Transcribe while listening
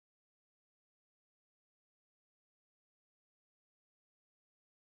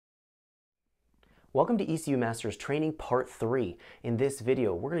Welcome to ECU Masters Training Part 3. In this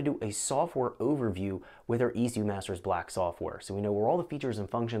video, we're going to do a software overview with our ECU Masters Black software. So we know where all the features and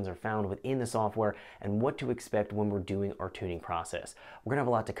functions are found within the software and what to expect when we're doing our tuning process. We're going to have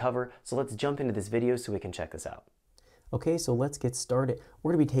a lot to cover, so let's jump into this video so we can check this out. Okay, so let's get started.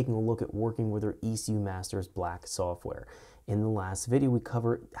 We're going to be taking a look at working with our ECU Masters Black software. In the last video, we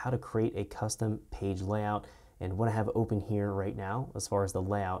covered how to create a custom page layout. And what I have open here right now, as far as the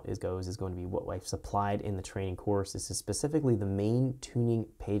layout goes, is going to be what I've supplied in the training course. This is specifically the main tuning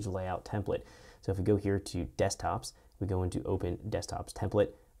page layout template. So if we go here to desktops, we go into open desktops template,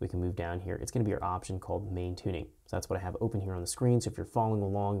 we can move down here. It's going to be our option called main tuning. So that's what I have open here on the screen. So if you're following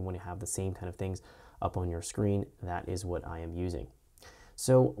along and want to have the same kind of things up on your screen, that is what I am using.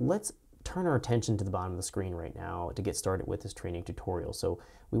 So let's turn our attention to the bottom of the screen right now to get started with this training tutorial. So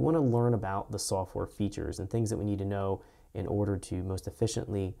we want to learn about the software features and things that we need to know in order to most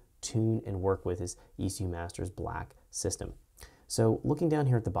efficiently tune and work with this ECU Masters Black system. So looking down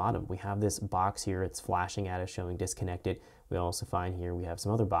here at the bottom, we have this box here. It's flashing at us showing disconnected. We also find here we have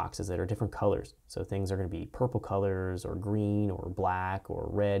some other boxes that are different colors. So things are going to be purple colors or green or black or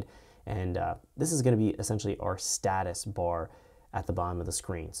red. And this is going to be essentially our status bar at the bottom of the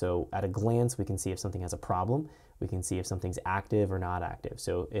screen. So at a glance, we can see if something has a problem. We can see if something's active or not active.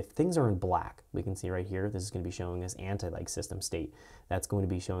 So if things are in black, we can see right here, this is going to be showing us anti-like system state. That's going to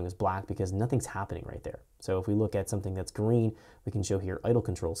be showing us black because nothing's happening right there. So if we look at something that's green, we can show here idle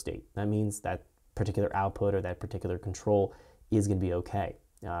control state. That means that particular output or that particular control is going to be okay.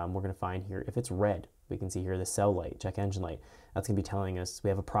 We're going to find here if it's red, we can see here the cell light, check engine light. That's going to be telling us we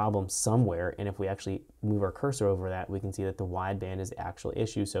have a problem somewhere, and if we actually move our cursor over that, we can see that the wideband is the actual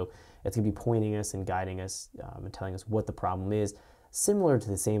issue. So it's going to be pointing us and guiding us and telling us what the problem is. Similar to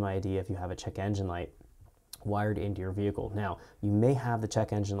the same idea if you have a check engine light wired into your vehicle. Now, you may have the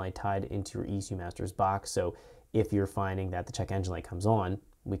check engine light tied into your ECU Masters box, so if you're finding that the check engine light comes on,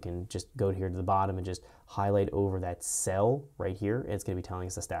 we can just go here to the bottom and just highlight over that cell right here. It's going to be telling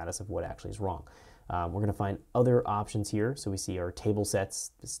us the status of what actually is wrong. We're going to find other options here. So we see our table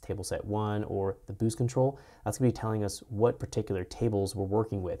sets, this is table set 1 or the boost control. That's going to be telling us what particular tables we're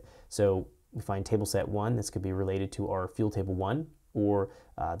working with. So we find table set 1, this could be related to our fuel table 1 or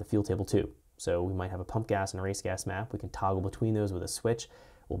the fuel table 2. So we might have a pump gas and a race gas map. We can toggle between those with a switch.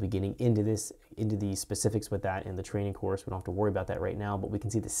 We'll be getting into the specifics with that in the training course. We don't have to worry about that right now, but we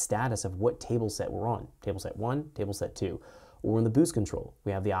can see the status of what table set we're on. Table set 1, table set 2. Or in the boost control,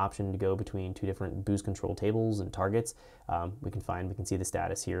 we have the option to go between two different boost control tables and targets. We can see the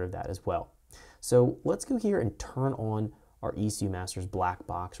status here of that as well. So let's go here and turn on our ECU Masters Black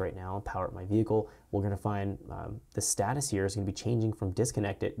box right now and power up my vehicle. We're going to find the status here is going to be changing from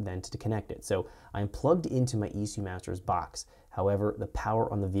disconnected then to connected. So I'm plugged into my ECU Masters box. However, the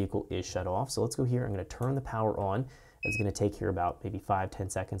power on the vehicle is shut off. So let's go here. I'm going to turn the power on. It's going to take here about maybe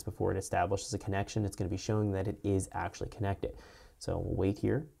 5-10 seconds before it establishes a connection. It's going to be showing that it is actually connected. So we'll wait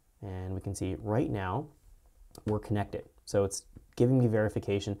here, and we can see right now we're connected. So it's giving me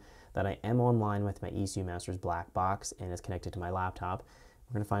verification that I am online with my ECU Masters Black box and it's connected to my laptop.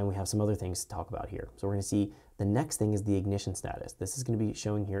 We're going to find we have some other things to talk about here. So we're going to see the next thing is the ignition status. This is going to be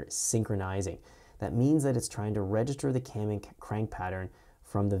showing here synchronizing. That means that it's trying to register the cam and crank pattern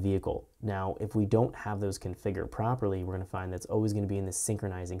from the vehicle. Now, if we don't have those configured properly, we're going to find that's always going to be in this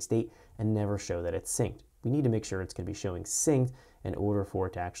synchronizing state and never show that it's synced. We need to make sure it's going to be showing synced in order for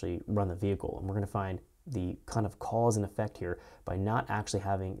it to actually run the vehicle. And we're going to find the kind of cause and effect here by not actually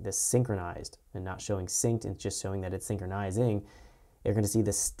having this synchronized and not showing synced and just showing that it's synchronizing. You're going to see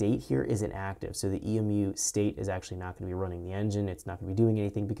the state here isn't active. So the EMU state is actually not going to be running the engine. It's not going to be doing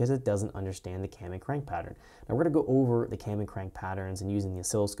anything because it doesn't understand the cam and crank pattern. Now we're going to go over the cam and crank patterns and using the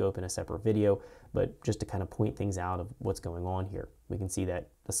oscilloscope in a separate video, but just to kind of point things out of what's going on here. We can see that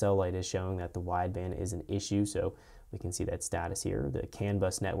the cell light is showing that the wideband is an issue. So we can see that status here. The CAN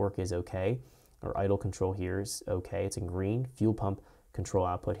bus network is okay. Our idle control here is okay. It's in green. Fuel pump control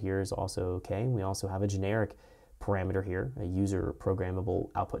output here is also okay. And we also have a generic parameter here, a user programmable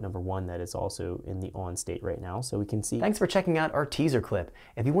output number 1 that is also in the on state right now, so we can see. Thanks for checking out our teaser clip.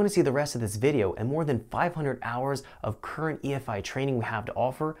 If you want to see the rest of this video and more than 500 hours of current EFI training we have to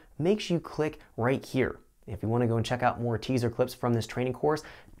offer, make sure you click right here. If you want to go and check out more teaser clips from this training course,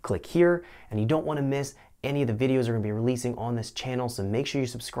 click here, and you don't want to miss any of the videos we're going to be releasing on this channel, so make sure you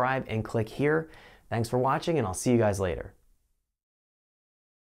subscribe and click here. Thanks for watching, and I'll see you guys later.